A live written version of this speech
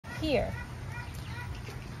here,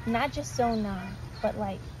 not just Zone 9, but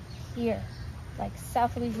like here, like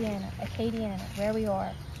South Louisiana, Acadiana, where we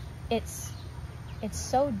are, it's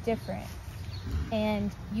so different.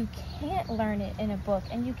 And you can't learn it in a book,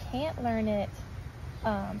 and you can't learn it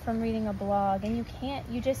from reading a blog, and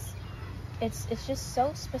it's just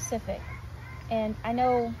so specific. And I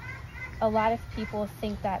know a lot of people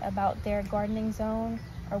think that about their gardening zone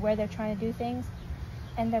or where they're trying to do things,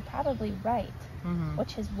 and they're probably right,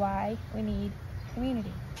 which is why we need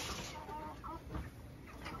community.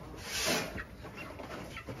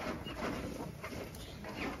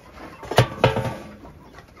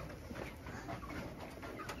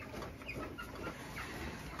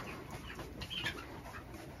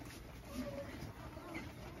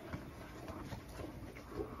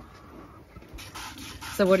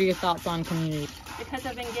 So what are your thoughts on community? Because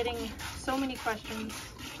I've been getting so many questions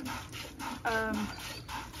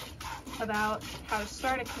about how to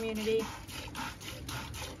start a community,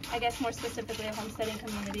 I guess more specifically a homesteading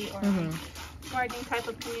community, or a gardening type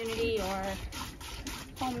of community, or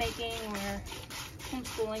homemaking, or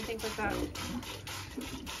homeschooling, things like that.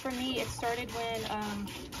 For me, it started when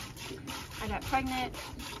I got pregnant,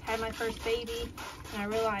 had my first baby, and I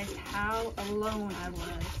realized how alone I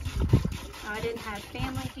was. I didn't have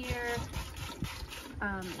family here,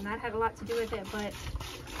 and that had a lot to do with it, but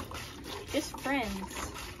just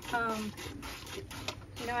friends.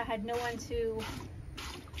 You know, I had no one to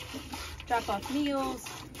drop off meals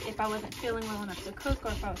if I wasn't feeling well enough to cook, or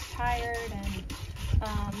if I was tired, and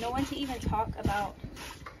no one to even talk about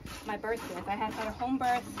my birth with. I had a home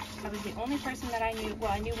birth. I was the only person that I knew.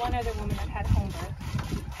 Well, I knew one other woman that had home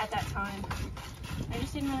birth at that time. I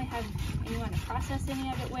just didn't really have anyone to process any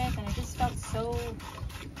of it with, and it just felt so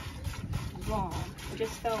wrong. It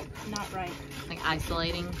just felt not right. Like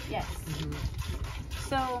isolating? Yes.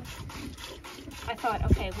 So I thought,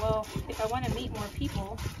 okay, well, if I want to meet more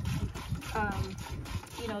people,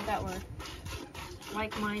 you know, that were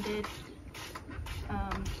like-minded,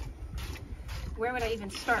 where would I even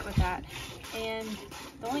start with that? And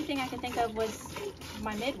the only thing I could think of was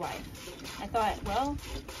my midwife. I thought, well,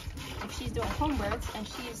 if she's doing home births and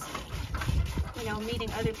she's, you know, meeting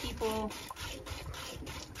other people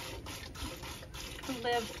who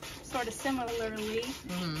live sort of similarly,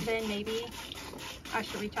 then maybe I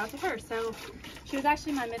should reach out to her. So she was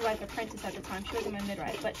actually my midwife apprentice at the time. She wasn't my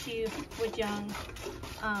midwife, but she was young.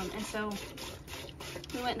 And so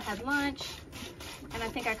we went and had lunch, and I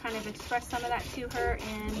think I kind of expressed some of that to her,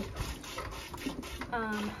 and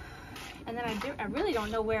then I really don't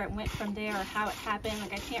know where it went from there or how it happened.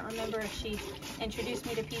 Like, I can't remember if she introduced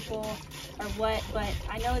me to people or what, but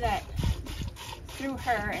I know that through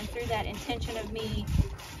her and through that intention of me,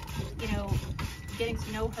 you know, getting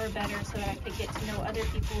to know her better so that I could get to know other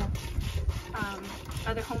people,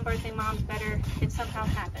 other home birthing moms better, it somehow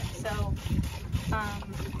happened. So,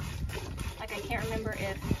 like, I can't remember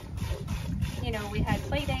if, you know, we had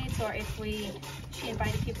play dates, or if she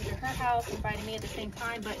invited people to her house, invited me at the same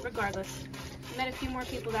time, but regardless, I met a few more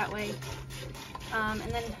people that way.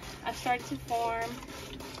 And then I started to form,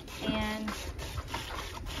 and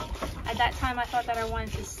at that time I thought that I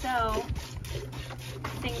wanted to sell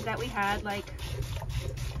things that we had, like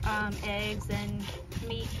eggs and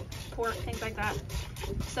meat, pork, things like that.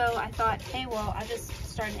 So I thought, hey, well, I'll just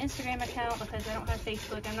start an Instagram account, because I don't have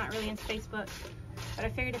Facebook. I'm not really into Facebook. But I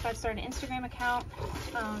figured if I start an Instagram account,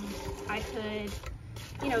 I could,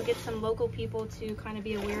 you know, get some local people to kind of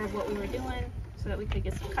be aware of what we were doing so that we could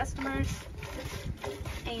get some customers.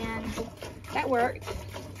 And that worked.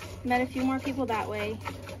 Met a few more people that way.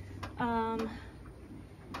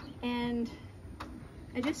 And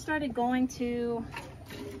I just started going to,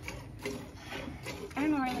 I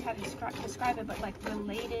don't know really how to describe it, but like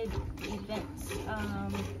related events.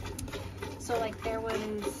 So like there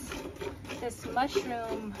was this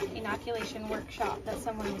mushroom inoculation workshop that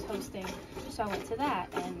someone was hosting. So I went to that,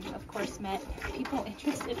 and of course met people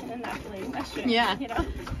interested in inoculating mushrooms. Yeah. You know,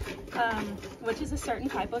 which is a certain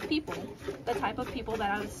type of people, the type of people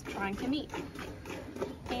that I was trying to meet.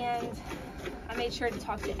 And I made sure to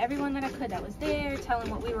talk to everyone that I could that was there, tell them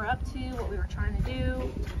what we were up to, what we were trying to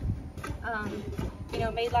do. You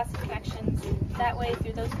know, made lots of connections that way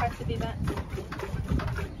through those types of events.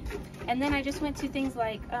 And then I just went to things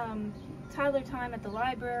like toddler time at the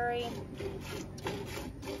library,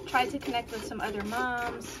 tried to connect with some other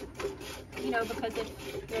moms, you know, because if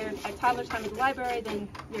you're at toddler time at the library, then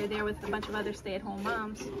you're there with a bunch of other stay-at-home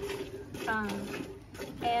moms.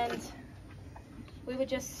 And we would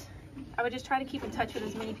just, I would just try to keep in touch with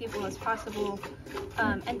as many people as possible.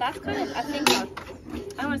 And that's kind of, I think,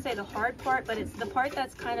 I don't want to say the hard part, but it's the part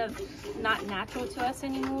that's kind of not natural to us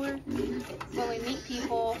anymore. When we meet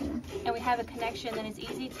people and we have a connection, then it's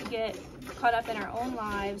easy to get caught up in our own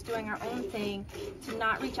lives, doing our own thing, to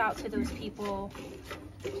not reach out to those people,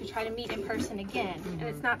 to try to meet in person again. And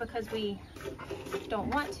it's not because we don't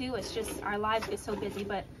want to, it's just our lives get so busy.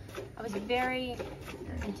 But I was very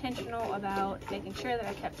intentional about making sure that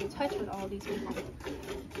I kept in touch with all these people,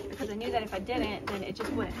 because I knew that if I didn't, then it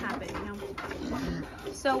just wouldn't happen, you know.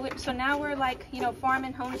 So now we're like, you know,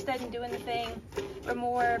 farming, homesteading, doing the thing. We're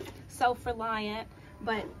more self-reliant.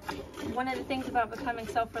 But one of the things about becoming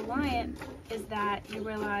self-reliant is that you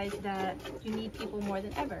realize that you need people more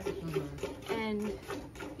than ever. And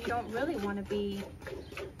you don't really want to be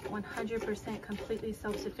 100% completely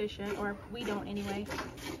self-sufficient, or we don't anyway,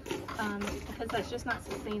 because that's just not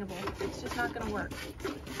sustainable. It's just not going to work.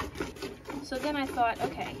 So then I thought,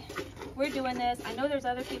 okay, we're doing this. I know there's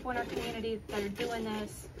other people in our community that are doing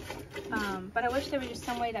this, but I wish there was just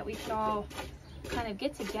some way that we could all kind of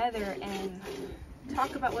get together and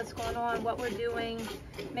talk about what's going on, what we're doing,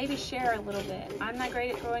 maybe share a little bit. I'm not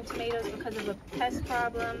great at growing tomatoes because of a pest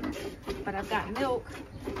problem, but I've got milk.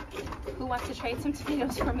 Who wants to trade some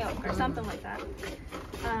tomatoes for milk or something like that?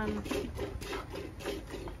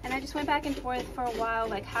 And I just went back and forth for a while,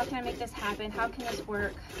 like, how can I make this happen? How can this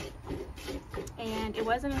work? And it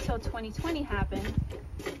wasn't until 2020 happened,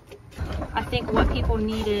 I think, what people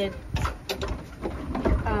needed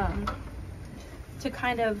to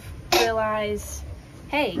kind of realize,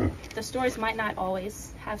 hey, the stores might not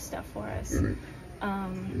always have stuff for us.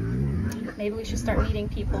 Maybe we should start meeting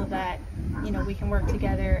people that, you know, we can work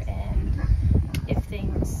together, and if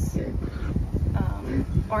things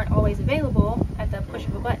aren't always available at the push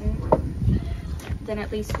of a button, then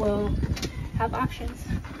at least we'll have options.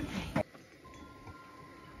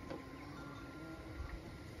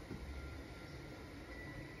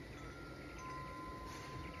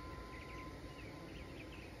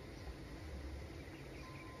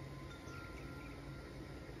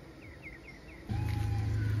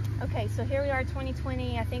 Okay, so here we are,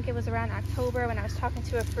 2020. I think it was around October when I was talking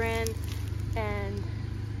to a friend, and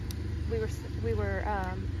we were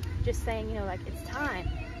just saying, you know, like, it's time.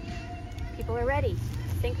 People are ready.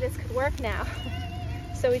 I think this could work now.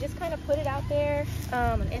 So we just kind of put it out there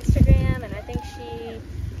on Instagram, and I think she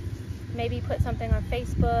maybe put something on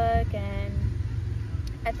Facebook, and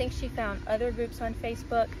I think she found other groups on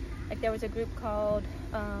Facebook. Like, there was a group called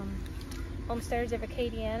Homesteaders of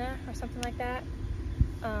Acadiana or something like that.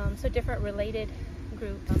 So different related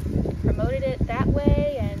groups promoted it that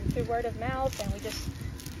way and through word of mouth, and we just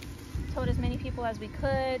told as many people as we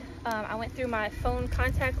could. I went through my phone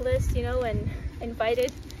contact list, you know, and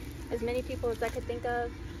invited as many people as I could think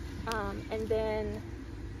of, and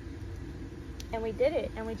we did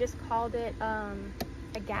it, and we just called it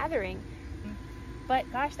a gathering.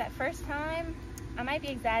 But gosh, that first time, I might be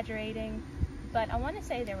exaggerating, but I want to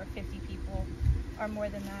say there were 50 people or more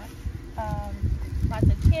than that. Lots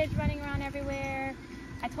of kids running around everywhere.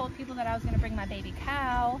 I told people that I was going to bring my baby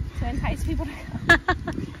cow to entice people to come.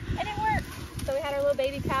 And it worked. So we had our little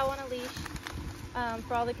baby cow on a leash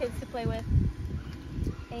for all the kids to play with.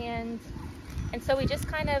 And so we just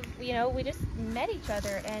kind of, you know, we just met each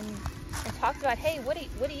other and talked about, hey, what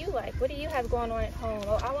do you like? What do you have going on at home?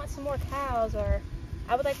 Oh, I want some more cows, or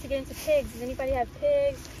I would like to get into pigs. Does anybody have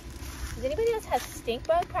pigs? Does anybody else have stink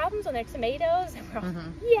bug problems on their tomatoes? And we're all,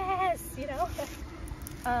 yes, you know.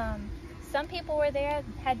 Some people were there,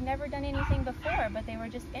 had never done anything before, but they were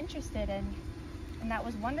just interested, and that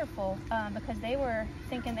was wonderful, because they were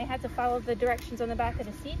thinking they had to follow the directions on the back of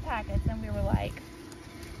the seed packets, and we were like,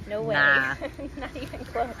 no way, nah. Not even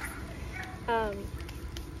close. So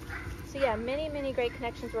yeah, many great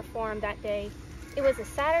connections were formed that day. It was a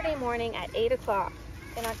Saturday morning at 8 o'clock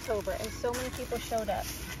in October, and so many people showed up.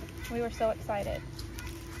 We were so excited.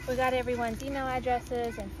 We got everyone's email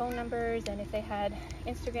addresses and phone numbers, and if they had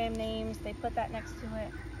Instagram names, they put that next to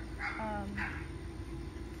it.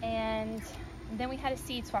 And then we had a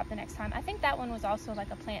seed swap the next time. I think that one was also like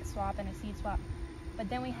a plant swap and a seed swap. But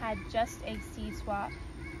then we had just a seed swap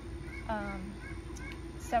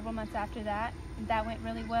several months after that. That went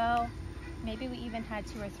really well. Maybe we even had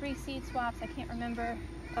 2 or 3 seed swaps. I can't remember.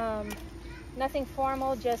 Nothing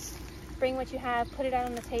formal, just bring what you have, put it out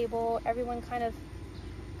on the table. Everyone kind of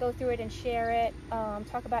go through it and share it,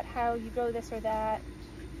 talk about how you grow this or that.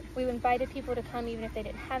 We invited people to come even if they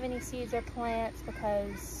didn't have any seeds or plants,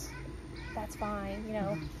 because that's fine, you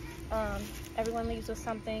know. Everyone leaves with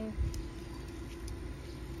something.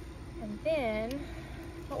 And then,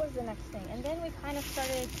 what was the next thing? And then we kind of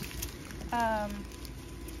started I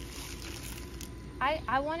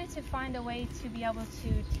wanted to find a way to be able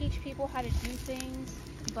to teach people how to do things,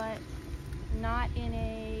 but not in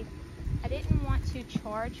a, I didn't want to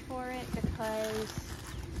charge for it because,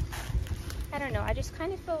 I don't know, I just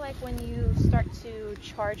kind of feel like when you start to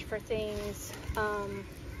charge for things,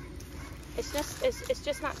 it's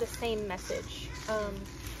just not the same message.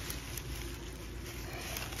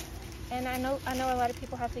 And I know a lot of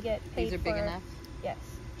people have to get paid for. These are big enough? Yes.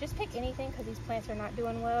 Just pick anything because these plants are not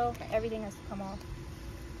doing well. Okay. Everything has to come off.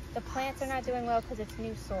 The plants are not doing well because it's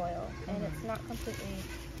new soil and it's not completely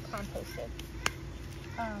composted.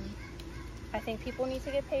 I think people need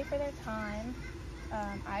to get paid for their time.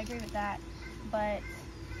 I agree with that, but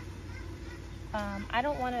I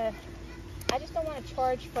just don't want to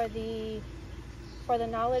charge for the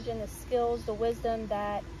knowledge and the skills, the wisdom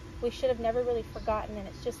that we should have never really forgotten, and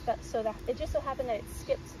it's just that it just so happened that it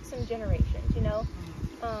skipped some generations, you know.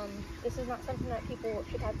 This is not something that people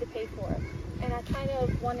should have to pay for, and I kind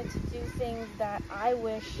of wanted to do things that I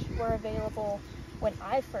wish were available when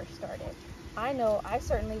I first started. I know I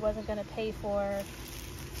certainly wasn't going to pay for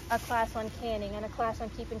a class on canning and a class on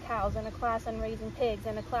keeping cows and a class on raising pigs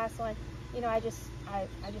and a class on, you know, I just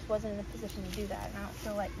wasn't in a position to do that, and I don't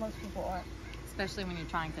feel like most people are. Especially when you're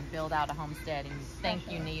trying to build out a homestead and you think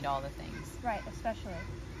you need all the things. Right, especially.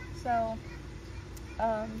 So,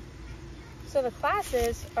 so the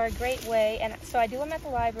classes are a great way, and so I do them at the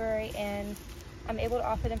library, and I'm able to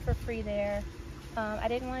offer them for free there. I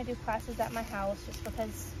didn't want to do classes at my house just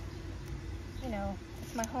because, you know,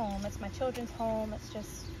 it's my home, it's my children's home, it's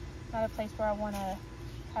just not a place where I want to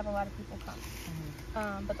have a lot of people come.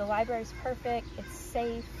 But the library's perfect, it's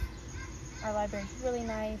safe, our library's really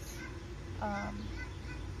nice.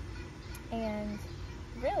 And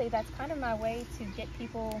really that's kind of my way to get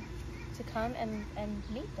people to come and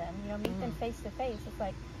meet them, you know, meet them face to face. It's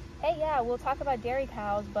like, hey, yeah, we'll talk about dairy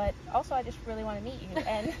cows, but also I just really want to meet you,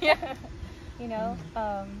 and you know,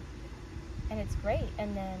 and it's great.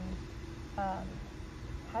 And then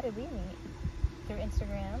how did we meet? Through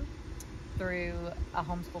Instagram, Through a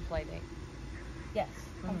homeschool play date. Yes,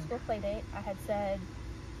 homeschool play date. I had said,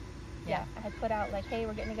 I had put out like, hey,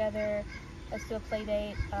 we're getting together, let's do a play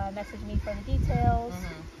date, message me for the details.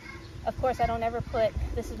 Of course, I don't ever put,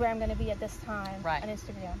 this is where I'm going to be at this time on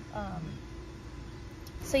Instagram.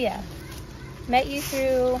 So yeah, met you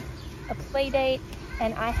through a play date,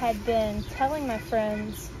 and I had been telling my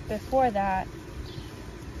friends before that,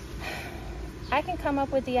 I can come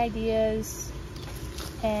up with the ideas,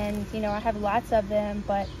 and you know, I have lots of them,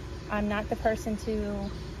 but I'm not the person to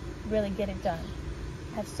really get it done.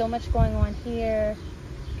 I have so much going on here.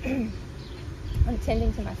 I'm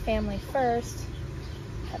tending to my family first.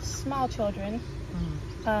 I have small children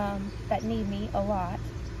that need me a lot.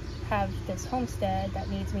 Have this homestead that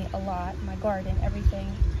needs me a lot, my garden, everything.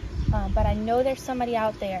 But I know there's somebody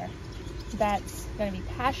out there that's going to be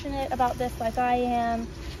passionate about this like I am,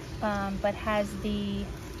 but has the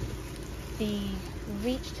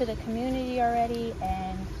reach to the community already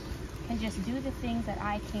and can just do the things that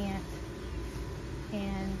I can't.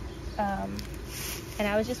 And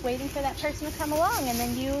I was just waiting for that person to come along, and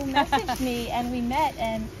then you messaged me and we met,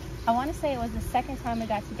 and I want to say it was the second time we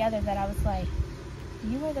got together that I was like,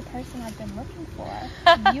 you are the person I've been looking for.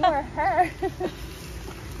 You are her.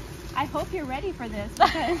 I hope you're ready for this,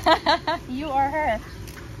 because you are her.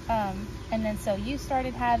 And then so you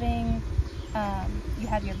started having, you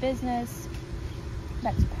have your business.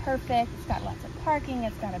 That's perfect. It's got lots of parking.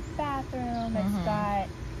 It's got a bathroom. It's got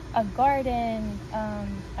a garden,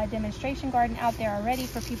 a demonstration garden out there already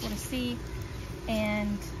for people to see.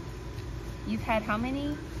 And you've had how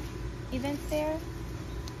many events there?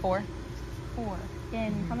 4. 4.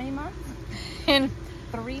 In how many months? In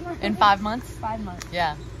 3 months? In 5 months? 5 months.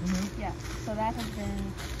 Yeah. Yeah. So that has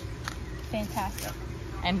been fantastic.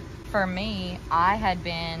 And for me, I had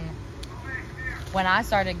been, when I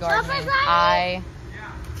started gardening, I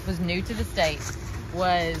was new to the state,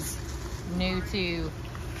 was new to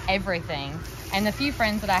everything, and the few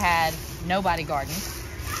friends that I had, nobody gardened.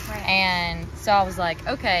 And so I was like,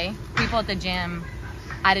 okay, people at the gym,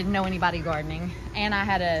 I didn't know anybody gardening, and I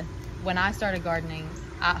had when I started gardening,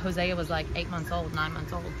 Hosea was like 8 months old, 9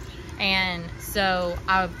 months old, and so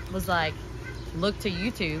I was like, look to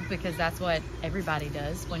YouTube, because that's what everybody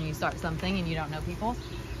does when you start something and you don't know people.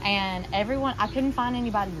 And I couldn't find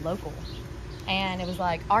anybody local, and it was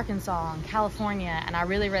like Arkansas and California, and I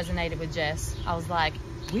really resonated with Jess. I was like,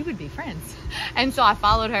 we would be friends. And so I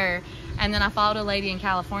followed her, and then I followed a lady in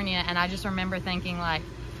California, and I just remember thinking like,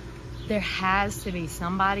 there has to be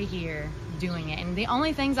somebody here doing it. And the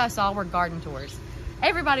only things I saw were garden tours.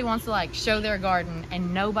 Everybody wants to like show their garden,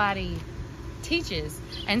 and nobody teaches.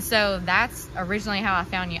 And so that's originally how I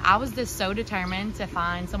found you. I was just so determined to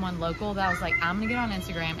find someone local that I was like, I'm gonna get on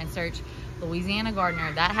Instagram and search Louisiana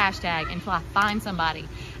gardener, that hashtag, until I find somebody.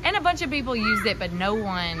 And a bunch of people used it, but no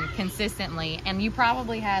one consistently. And you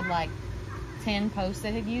probably had like 10 posts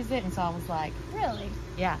that had used it, and so I was like, really?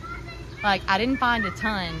 Yeah. Like, I didn't find a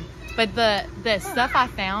ton, but the stuff I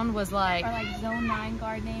found was like, or like Zone 9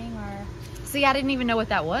 gardening, or see, I didn't even know what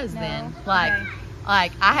that was then. Like, okay.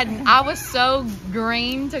 like I was so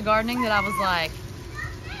green to gardening that I was like,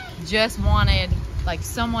 just wanted like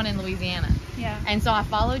someone in Louisiana. Yeah. And so I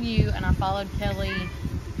followed you, and I followed Kelly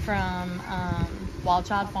from Wild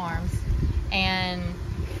Child Farms,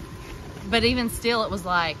 but even still, it was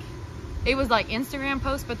like Instagram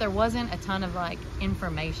posts, but there wasn't a ton of like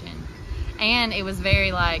information, and it was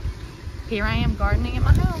very like, here I am gardening at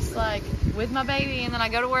my house, like with my baby, and then I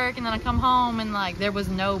go to work, and then I come home, and like there was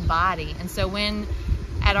nobody. And so when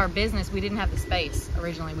at our business, we didn't have the space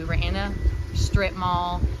originally. We were in a strip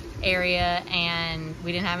mall area, and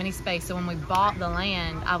we didn't have any space. So when we bought the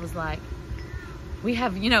land, I was like, we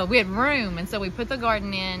had room. And so we put the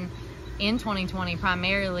garden in 2020,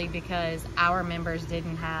 primarily because our members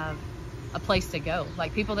didn't have a place to go.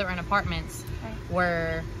 Like, people that were in apartments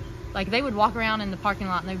were like, they would walk around in the parking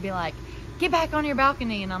lot and they'd be like, get back on your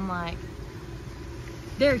balcony. And I'm like,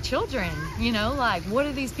 they're children, like, what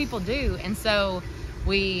do these people do? And so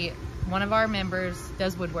one of our members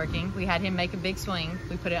does woodworking. We had him make a big swing.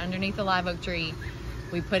 We put it underneath the live oak tree.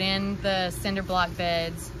 We put in the cinder block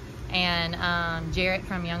beds, and Jarrett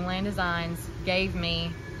from Young Land Designs gave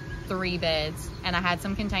me 3 beds, and I had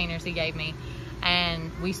some containers he gave me,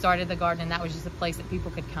 and we started the garden, and that was just a place that people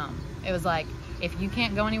could come. It was like, if you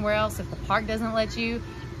can't go anywhere else, if the park doesn't let you,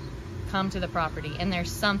 come to the property, and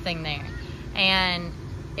there's something there. And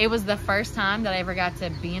it was the first time that I ever got to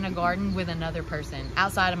be in a garden with another person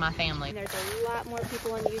outside of my family. There's a lot more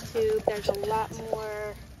people on YouTube. There's a lot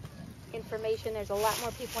more information. There's a lot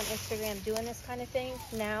more people on Instagram doing this kind of thing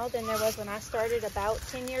now than there was when I started about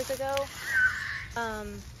 10 years ago.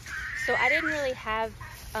 So I didn't really have,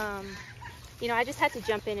 I just had to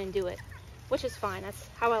jump in and do it, which is fine. That's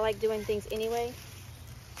how I like doing things anyway.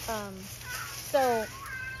 So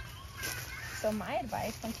my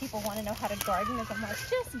advice when people want to know how to garden is, I'm like,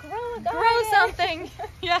 just grow a garden. Grow something.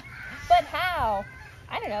 Yeah. But how?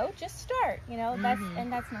 I don't know. Just start.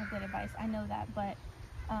 That's not good advice. I know that, but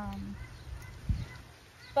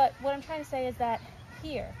what I'm trying to say is that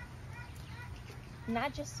here,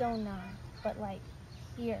 not just Zone 9, but like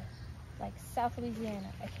here, like South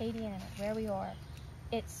Louisiana, Acadiana, where we are,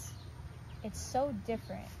 it's so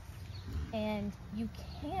different, and you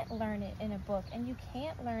can't learn it in a book, and you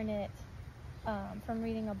can't learn it from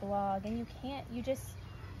reading a blog, and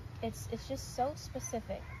it's just so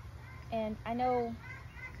specific. And I know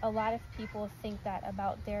a lot of people think that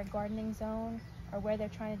about their gardening zone or where they're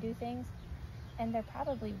trying to do things, and they're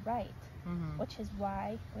probably right, which is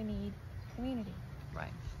why we need community.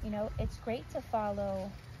 Right. It's great to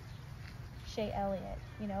follow Shay Elliott.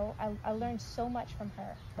 I learned so much from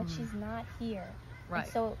her, but she's not here. Right.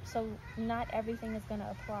 And so not everything is going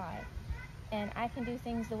to apply. And I can do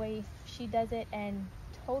things the way she does it and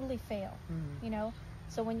totally fail,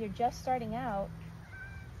 So when you're just starting out,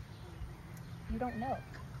 you don't know.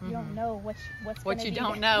 You don't know what's what gonna you be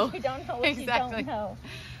don't know. You don't know what Exactly. you don't know.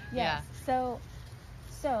 Yes. Yeah.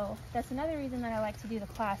 So that's another reason that I like to do the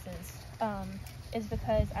classes, is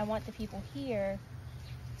because I want the people here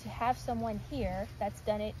to have someone here that's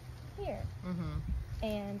done it here.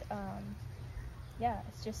 And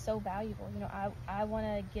it's just so valuable. I want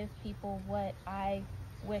to give people what I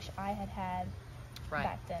wish I had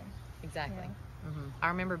back then. Exactly. I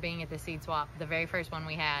remember being at the seed swap, the very first one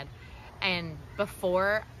we had, and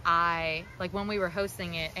before when we were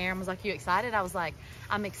hosting it, Aaron was like, you excited? I was like,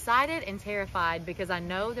 I'm excited and terrified, because I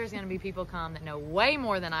know there's going to be people come that know way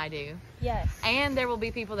more than I do. Yes. And there will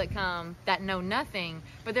be people that come that know nothing,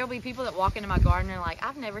 but there'll be people that walk into my garden and are like,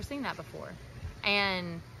 I've never seen that before.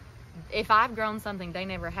 And if I've grown something they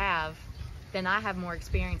never have, then I have more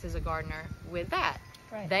experience as a gardener with that.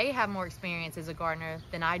 Right. They have more experience as a gardener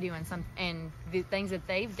than I do in the things that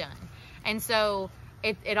they've done. And so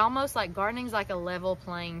it almost like gardening's like a level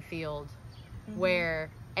playing field where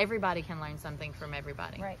everybody can learn something from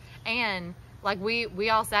everybody. Right. And like we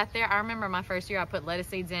all sat there. I remember my first year I put lettuce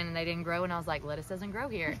seeds in and they didn't grow, and I was like, lettuce doesn't grow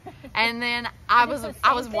here. And then I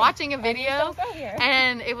was watching a video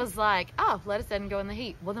and it was like, oh, lettuce doesn't go in the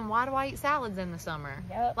heat. Well, then why do I eat salads in the summer?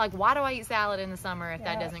 Yep. Like, why do I eat salad in the summer if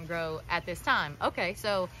that doesn't grow at this time? Okay,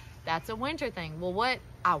 so that's a winter thing. Well, what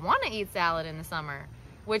I want to eat salad in the summer,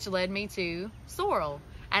 which led me to sorrel.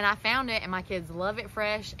 And I found it, and my kids love it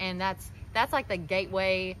fresh, and that's like the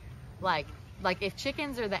gateway, like if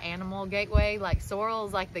chickens are the animal gateway, like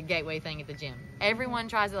sorrel's like the gateway thing at the gym. Everyone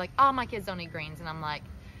tries it, like, oh, my kids don't eat greens, and I'm like,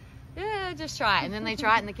 yeah, just try it. And then they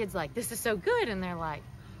try it, and the kid's like, this is so good, and they're like,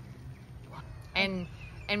 what? And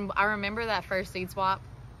I remember that first seed swap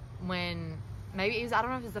when maybe it was, I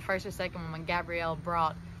don't know if it was the first or second one, when Gabrielle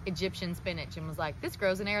brought Egyptian spinach and was like, this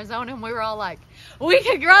grows in Arizona, and we were all like, we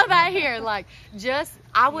could grow that here. Like, just,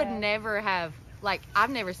 I would never have, like, I've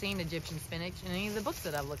never seen Egyptian spinach in any of the books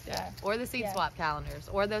that I've looked at, or the seed swap calendars,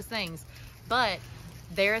 or those things. But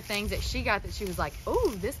there are things that she got that she was like,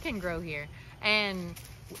 oh, this can grow here. And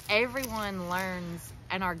everyone learns,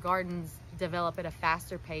 and our gardens develop at a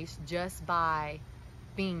faster pace just by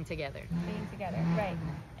being together. Being together, right.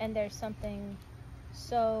 And there's something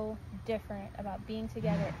so different about being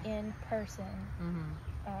together in person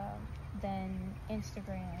than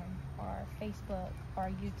Instagram or Facebook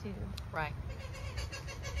or YouTube. Right.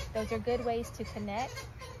 Those are good ways to connect,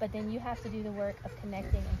 but then you have to do the work of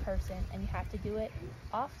connecting in person, and you have to do it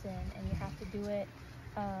often, and you have to do it,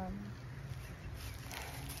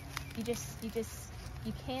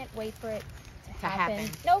 you can't wait for it to happen.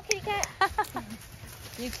 No, kitty cat.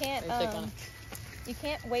 You can't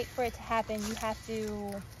wait for it to happen. You have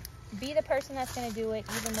to be the person that's going to do it,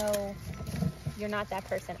 even though you're not that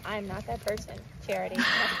person. I'm not that person, Charity.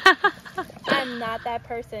 I'm not that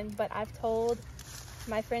person, but I've told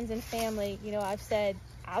my friends and family, you know, I've said,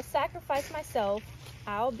 I'll sacrifice myself.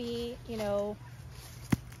 I'll be, you know,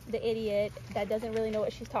 the idiot that doesn't really know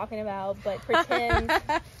what she's talking about, but pretends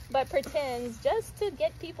just to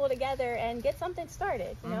get people together and get something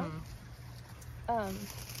started, you know?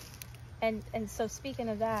 And so speaking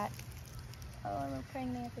of that, oh, a little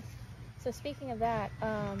praying mantis. So speaking of that,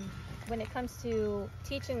 when it comes to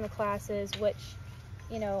teaching the classes, which,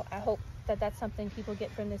 you know, I hope that that's something people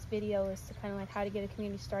get from this video, is to kind of like how to get a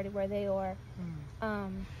community started where they are.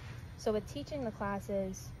 So with teaching the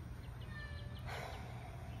classes,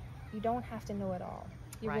 you don't have to know it all.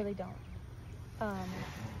 You really don't.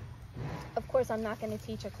 Of course, I'm not going to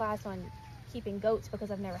teach a class on keeping goats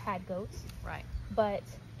because I've never had goats. Right. But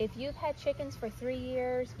if you've had chickens for 3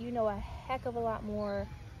 years, you know a heck of a lot more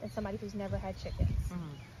than somebody who's never had chickens.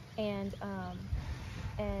 And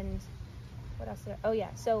what else? Oh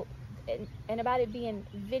yeah. So and about it being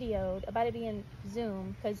videoed, about it being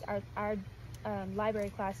Zoom, because our library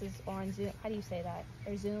classes are on Zoom. How do you say that?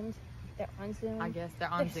 They're Zoomed. They're on Zoom. I guess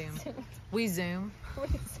they're on Zoom. We Zoom.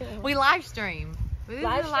 Zoom. We live stream.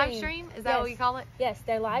 Live stream? Is that what you call it? Yes,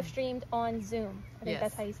 they're live streamed on Zoom. I think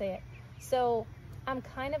that's how you say it. So I'm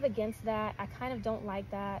kind of against that. I kind of don't like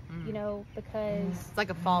that, you know, because it's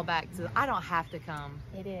like a fallback to, I don't have to come.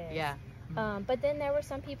 It is. Yeah. But then there were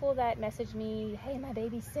some people that messaged me, hey, my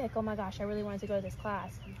baby's sick. Oh my gosh, I really wanted to go to this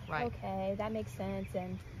class. Right. Okay, that makes sense.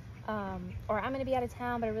 And or I'm going to be out of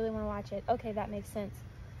town, but I really want to watch it. Okay, that makes sense.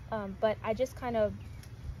 But I just kind of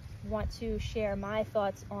want to share my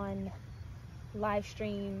thoughts on live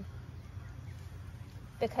stream,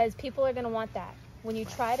 because people are going to want that. When you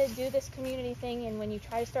try to do this community thing, and when you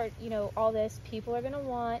try to start, you know, all this, people are going to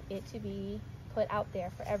want it to be put out there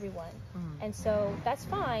for everyone. And so that's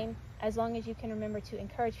fine, as long as you can remember to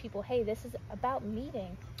encourage people, hey, this is about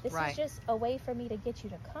meeting. This is just a way for me to get you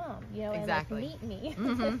to come, you know, and like meet me.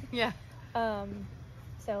 Yeah.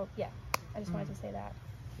 So yeah, I just wanted to say that.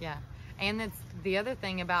 Yeah. And that's the other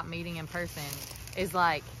thing about meeting in person is,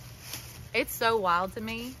 like, it's so wild to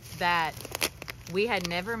me that we had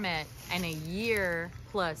never met, and a year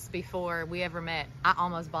plus before we ever met, I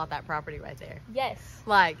almost bought that property right there. Yes.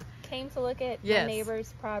 Like, came to look at the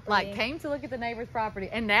neighbor's property. Like, came to look at the neighbor's property.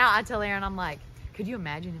 And now I tell Aaron, I'm like, could you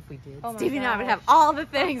imagine if we did? Oh, Stevie and I would have all the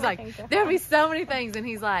things. Like, there would be so many things. And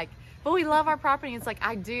he's like, but we love our property. And it's like,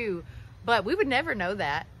 I do. But we would never know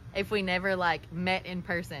that if we never, like, met in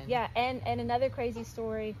person. Yeah, and another crazy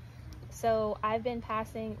story. So I've been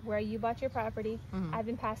passing where you bought your property. I've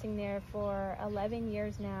been passing there for 11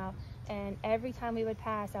 years now. And every time we would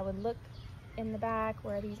pass, I would look in the back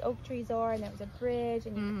where these oak trees are, and there was a bridge,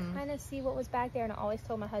 and you could kind of see what was back there. And I always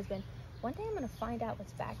told my husband, one day I'm going to find out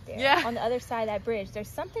what's back there on the other side of that bridge. There's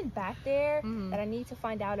something back there that I need to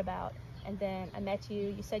find out about. And then I met you.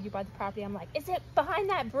 You said you bought the property. I'm like, is it behind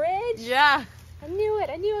that bridge? Yeah. I knew it.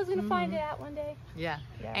 I knew I was going to find it out one day. Yeah.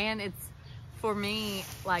 And it's, for me,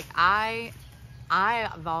 like, I've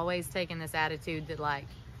always taken this attitude that, like,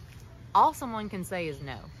 all someone can say is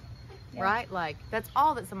no. Right? Like, that's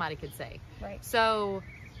all that somebody could say. Right. So,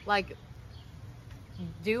 like,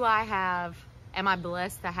 am I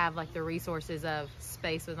blessed to have, like, the resources of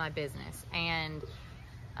space with my business and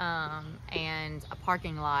a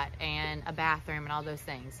parking lot and a bathroom and all those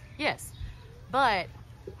things? Yes. But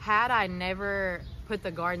had I never put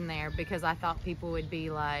the garden there because I thought people would be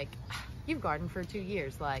like, you've gardened for 2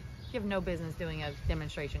 years, like you have no business doing a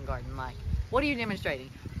demonstration garden. Like, what are you demonstrating?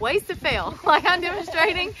 Ways to fail. Like, I'm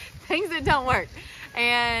demonstrating things that don't work.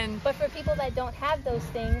 But for people that don't have those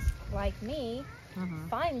things, like me,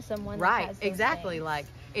 find someone that has those exactly things. Like,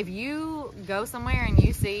 if you go somewhere and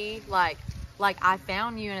you see like I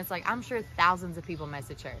found you and it's like, I'm sure thousands of people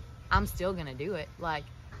message her, I'm still gonna do it, like,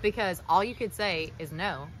 because all you could say is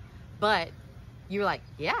no, but you're like,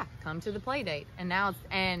 yeah, come to the play date. And now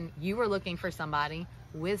and you were looking for somebody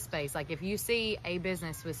with space. Like, if you see a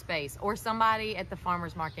business with space or somebody at the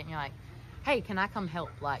farmer's market and you're like, hey, can I come help?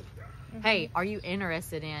 Like, hey, are you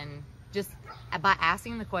interested in, just by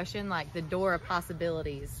asking the question, like, the door of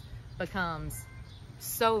possibilities becomes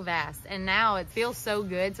so vast. And now it feels so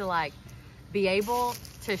good to like be able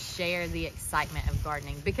to share the excitement of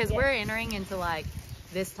gardening, because we're entering into like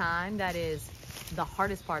this time that is the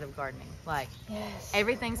hardest part of gardening. Like,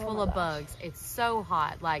 everything's full of bugs. It's so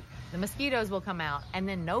hot. Like, the mosquitoes will come out and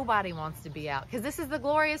then nobody wants to be out, because this is the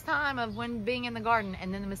glorious time of when being in the garden,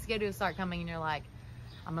 and then the mosquitoes start coming and you're like,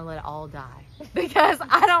 I'm gonna let it all die because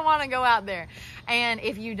I don't want to go out there. And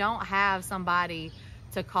if you don't have somebody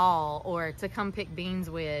to call or to come pick beans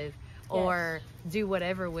with or do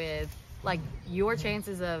whatever with, like, your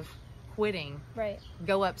chances of quitting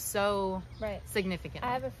go up so significantly.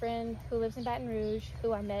 I have a friend who lives in Baton Rouge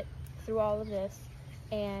who I met through all of this,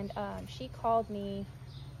 and she called me,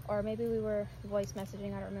 or maybe we were voice messaging,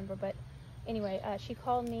 I don't remember, but anyway, she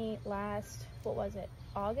called me last, what was it,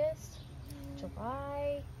 August,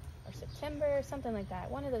 July, or September, something like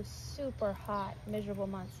that, one of those super hot, miserable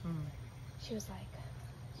months. She was like,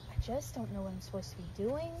 I just don't know what I'm supposed to be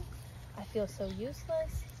doing. I feel so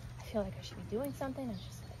useless. I feel like I should be doing something. I'm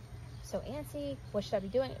just like so antsy. What should I be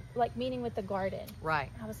doing? Like, meaning with the garden. Right.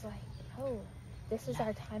 I was like, oh, this is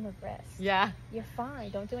our time of rest. Yeah. You're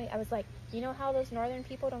fine. Don't do anything. I was like, you know how those northern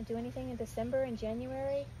people don't do anything in December and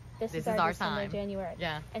January? This is our December, time. January.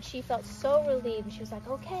 Yeah. And she felt so relieved. And she was like,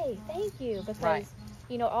 okay, thank you. Because,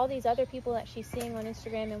 you know, all these other people that she's seeing on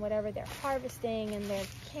Instagram and whatever, they're harvesting and they're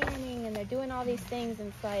canning and they're doing all these things. And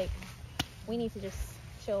it's like, we need to just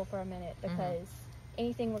chill for a minute, because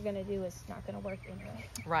anything we're going to do is not going to work anyway.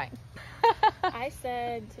 Right. I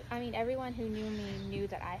said, I mean, everyone who knew me knew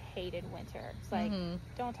that I hated winter. It's like,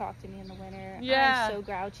 don't talk to me in the winter. Yeah. I'm so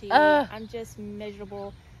grouchy. I'm just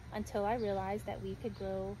miserable, until I realized that we could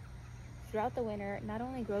grow throughout the winter, not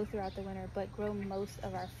only grow throughout the winter, but grow most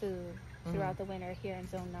of our food throughout the winter here in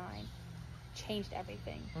Zone 9. Changed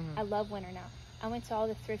everything. I love winter now. I went to all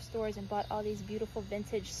the thrift stores and bought all these beautiful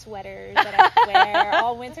vintage sweaters that I wear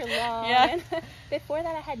all winter long. And before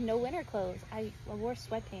that, I had no winter clothes. I wore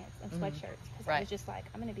sweatpants and sweatshirts, because I was just like,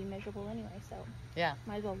 I'm going to be miserable anyway, so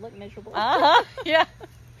might as well look miserable.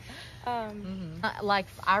 Like,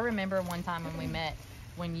 I remember one time when we met,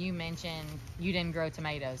 when you mentioned you didn't grow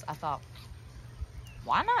tomatoes, I thought,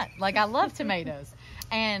 why not? Like, I love tomatoes.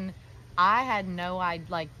 And I had no idea,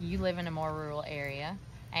 like, you live in a more rural area,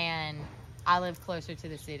 and I live closer to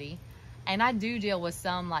the city, and I do deal with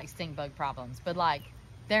some, like, stink bug problems, but, like,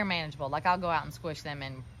 they're manageable. Like, I'll go out and squish them,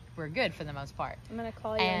 and we're good for the most part. I'm going to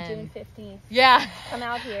call you on June 15th. Yeah. Come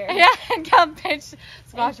out here. And come pinch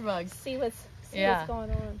squash bugs. See what's going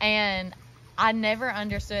on. And I never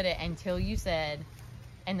understood it until you said,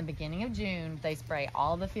 in the beginning of June, they spray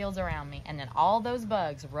all the fields around me, and then all those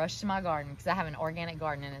bugs rush to my garden, because I have an organic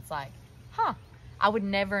garden, and it's like, I would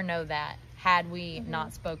never know that had we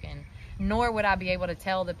not spoken. Nor would I be able to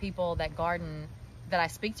tell the people that garden, that I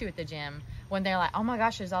speak to at the gym, when they're like, oh my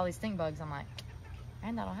gosh, there's all these stink bugs. I'm like,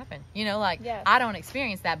 man, that'll happen. You know, like, I don't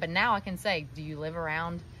experience that, but now I can say, do you live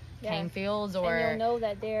around cane fields? Or, and you'll know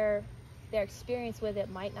that their experience with it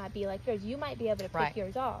might not be like yours. You might be able to pick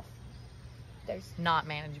yours off. There's not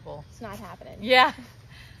manageable. It's not happening. Yeah.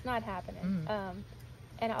 It's not happening.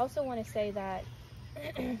 And I also want to say that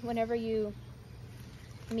whenever you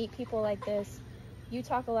meet people like this, you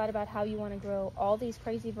talk a lot about how you want to grow all these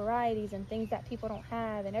crazy varieties and things that people don't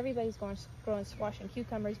have, and everybody's growing squash and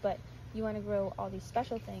cucumbers, but you want to grow all these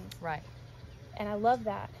special things. Right. And I love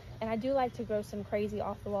that. And I do like to grow some crazy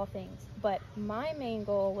off-the-wall things. But my main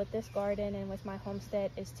goal with this garden and with my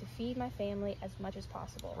homestead is to feed my family as much as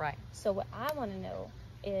possible. Right. So what I want to know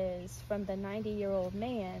is, from the 90-year-old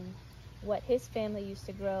man, what his family used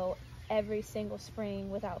to grow every single spring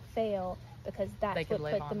without fail, because that's what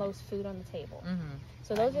put the most food on the table.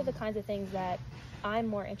 So those are the kinds of things that I'm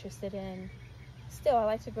more interested in. Still, I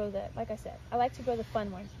like to grow like I said, I like to grow the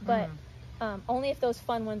fun ones, but only if those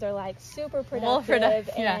fun ones are like super productive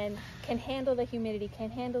and can handle the humidity, can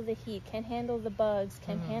handle the heat, can handle the bugs,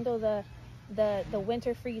 can handle the the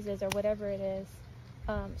winter freezes or whatever it is.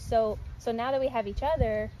 So now that we have each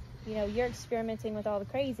other, you know, you're experimenting with all the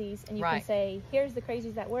crazies, and you can say, here's the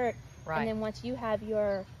crazies that work. And then once you have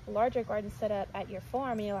your larger garden set up at your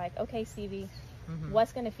farm, and you're like, okay, Stevie,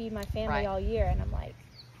 what's going to feed my family all year? And I'm like,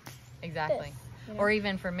 exactly. This, you know? Or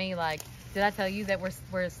even for me, like, did I tell you that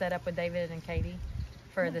we're set up with David and Katie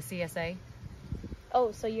for the CSA?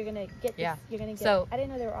 Oh, so you're gonna get this, you're gonna get, so, I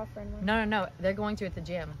didn't know they were offering one. No, they're going to at the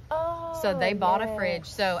gym. Oh, so they bought a fridge.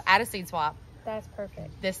 So at a seed swap, that's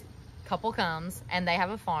perfect. This couple comes and they have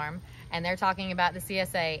a farm, and they're talking about the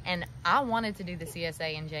CSA, and I wanted to do the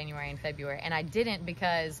CSA in January and February, and I didn't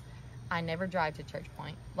because I never drive to Church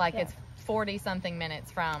Point. Like, it's 40 something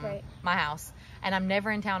minutes from my house, and I'm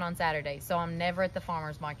never in town on Saturday, so I'm never at the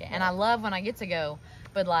farmer's market. And I love when I get to go,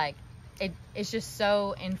 but like, it's just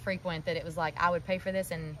so infrequent that it was like I would pay for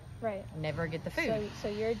this and never get the food. So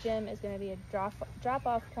your gym is going to be a drop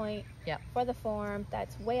off point for the farm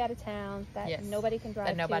that's way out of town that nobody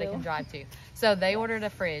can drive to. So they ordered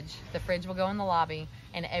a fridge. The fridge will go in the lobby,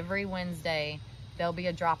 and every Wednesday there'll be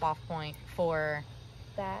a drop off point for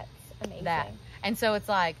that's amazing. that. And so it's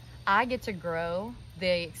like I get to grow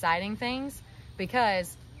the exciting things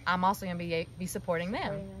because I'm also going to be supporting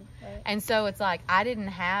them. And so it's like I didn't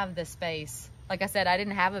have the space. Like I said, I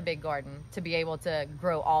didn't have a big garden to be able to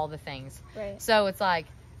grow all the things. So it's like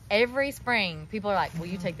every spring people are like, will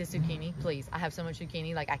you take this zucchini, please? I have so much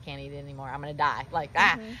zucchini, like I can't eat it anymore. I'm going to die. Like,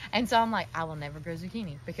 And so I'm like, I will never grow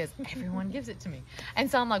zucchini because everyone gives it to me. And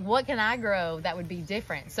so I'm like, what can I grow that would be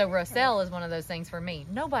different? So Roselle is one of those things for me.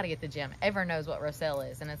 Nobody at the gym ever knows what Roselle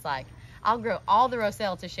is. And it's like, I'll grow all the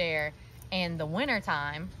Roselle to share in the winter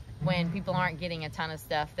time when people aren't getting a ton of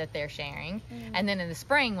stuff that they're sharing. And then in the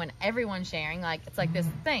spring when everyone's sharing, like, it's like this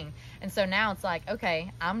thing. And so now it's like,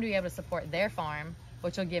 okay, I'm gonna be able to support their farm,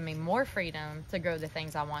 which will give me more freedom to grow the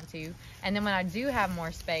things I want to. And then when I do have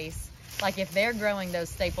more space, like if they're growing those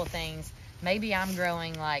staple things, maybe I'm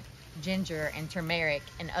growing like ginger and turmeric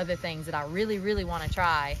and other things that I really, really want to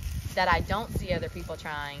try that I don't see other people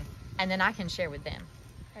trying, and then I can share with them.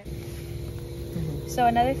 So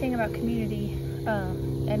another thing about community,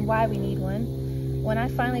 and why we need one, when I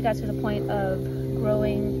finally got to the point of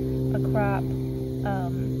growing a crop, you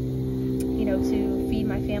know, to feed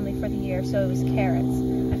my family for the year, so it was carrots.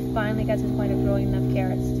 I finally got to the point of growing enough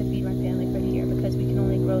carrots to feed my family for the year because we can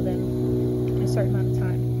only grow them in a certain amount of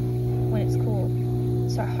time when it's cool.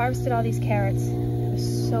 So I harvested all these carrots. I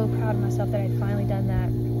was so proud of myself that I had finally done that,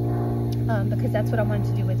 because that's what I wanted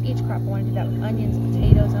to do with each crop. I wanted to do that with onions,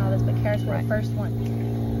 potatoes, and all this, but carrots were the first one.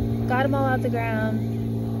 Got them all out the ground,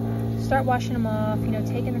 start washing them off, you know,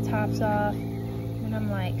 taking the tops off, and I'm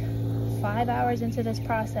like 5 hours into this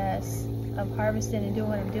process of harvesting and doing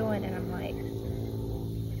what I'm doing, and I'm like,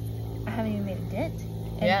 I haven't even made a dent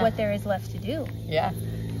in what there is left to do.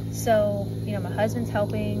 So, you know, my husband's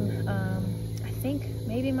helping. I think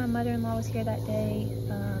maybe my mother-in-law was here that day.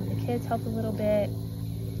 The kids helped a little bit.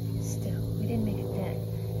 Still, we didn't make a dent.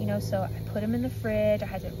 You know, so I put them in the fridge. I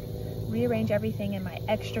had to rearrange everything in my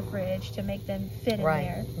extra fridge to make them fit in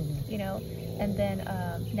there, you know. And then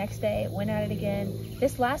next day, went at it again.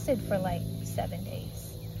 This lasted for like 7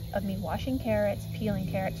 days of me washing carrots,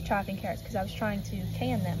 peeling carrots, chopping carrots, because I was trying to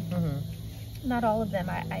can them. Not all of them.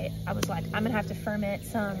 I was like, I'm gonna have to ferment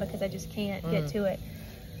some because I just can't get to it.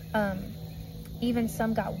 Even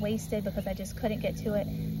some got wasted because I just couldn't get to it.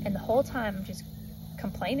 And the whole time I'm just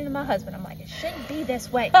complaining to my husband. I'm like, it shouldn't be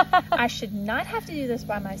this way. I should not have to do this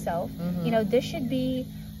by myself. You know, this should be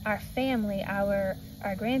our family, our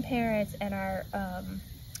grandparents, and our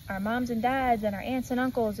moms and dads, and our aunts and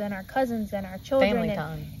uncles, and our cousins, and our children. Family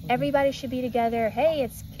time. Everybody should be together. Hey,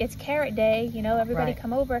 it's carrot day. You know, everybody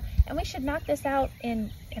come over, and we should knock this out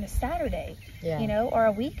in a Saturday. You know, or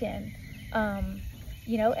a weekend.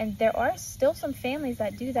 You know, and there are still some families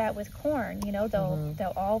that do that with corn. You know,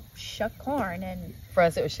 they'll all shuck corn. And for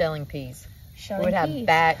us, it was shelling peas. We would have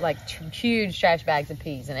huge trash bags of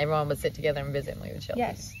peas, and everyone would sit together and visit, and we would shell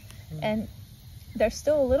peas. And there's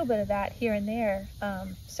still a little bit of that here and there.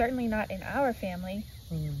 Certainly not in our family,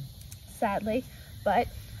 sadly. But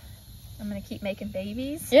I'm gonna keep making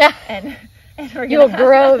babies. And we're You'll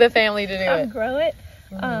grow the family to do it. Grow it.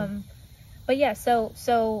 But yeah, so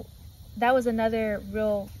that was another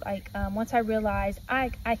real, like, once I realized I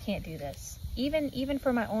can't do this. Even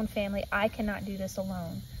for my own family, I cannot do this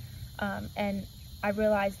alone. And I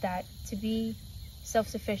realized that to be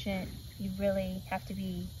self-sufficient, you really have to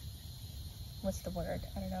be, what's the word?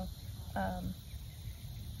 I don't know.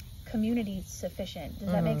 Community sufficient.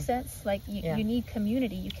 Does that make sense? Like, you need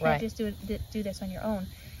community. You can't just do this on your own.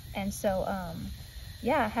 And so,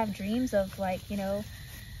 I have dreams of, like, you know,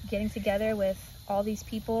 getting together with all these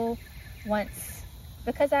people once,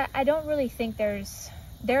 because I don't really think there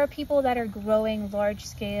are people that are growing large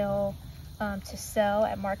scale to sell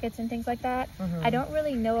at markets and things like that. I don't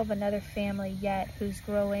really know of another family yet who's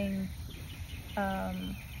growing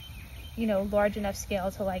you know, large enough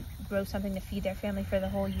scale to like grow something to feed their family for the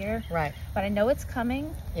whole year. Right. But I know it's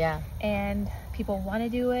coming. Yeah. And people want to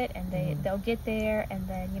do it, and they'll get there. And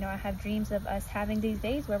then, you know, I have dreams of us having these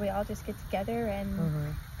days where we all just get together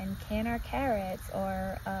and can our carrots,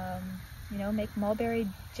 or you know, make mulberry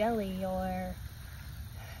jelly, or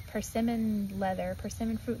persimmon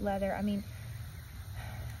fruit leather. I mean,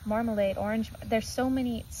 marmalade, orange. There's so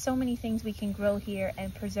many things we can grow here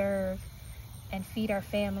and preserve and feed our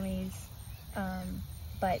families,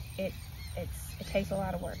 but it takes a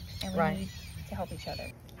lot of work, and we need to help each other.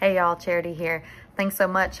 Hey y'all, Charity here. Thanks so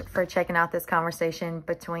much for checking out this conversation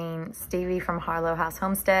between Stevie from Harlow House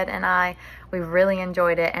Homestead and I. We've really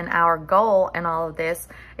enjoyed it, and our goal in all of this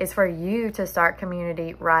is for you to start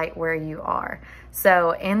community right where you are.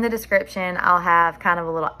 So in the description, I'll have kind of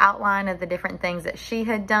a little outline of the different things that she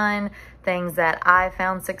had done, things that I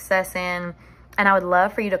found success in. And I would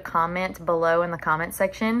love for you to comment below in the comment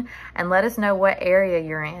section and let us know what area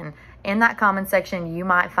you're in. In that comment section, you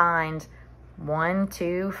might find 1,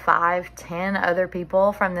 2, 5, 10 other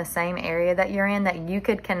people from the same area that you're in that you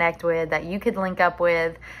could connect with, that you could link up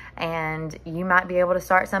with, and you might be able to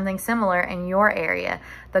start something similar in your area.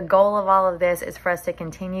 The goal of all of this is for us to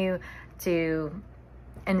continue to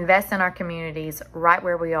invest in our communities right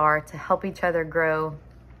where we are, to help each other grow,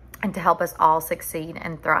 and to help us all succeed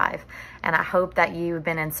and thrive. And I hope that you've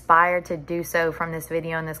been inspired to do so from this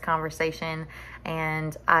video and this conversation.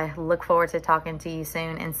 And I look forward to talking to you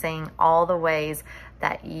soon and seeing all the ways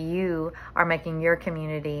that you are making your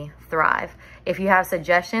community thrive. If you have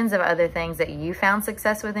suggestions of other things that you found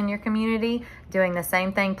success with in your community, doing the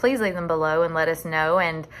same thing, please leave them below and let us know.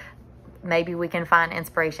 And maybe we can find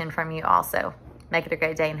inspiration from you also. Make it a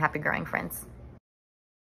great day and happy growing, friends.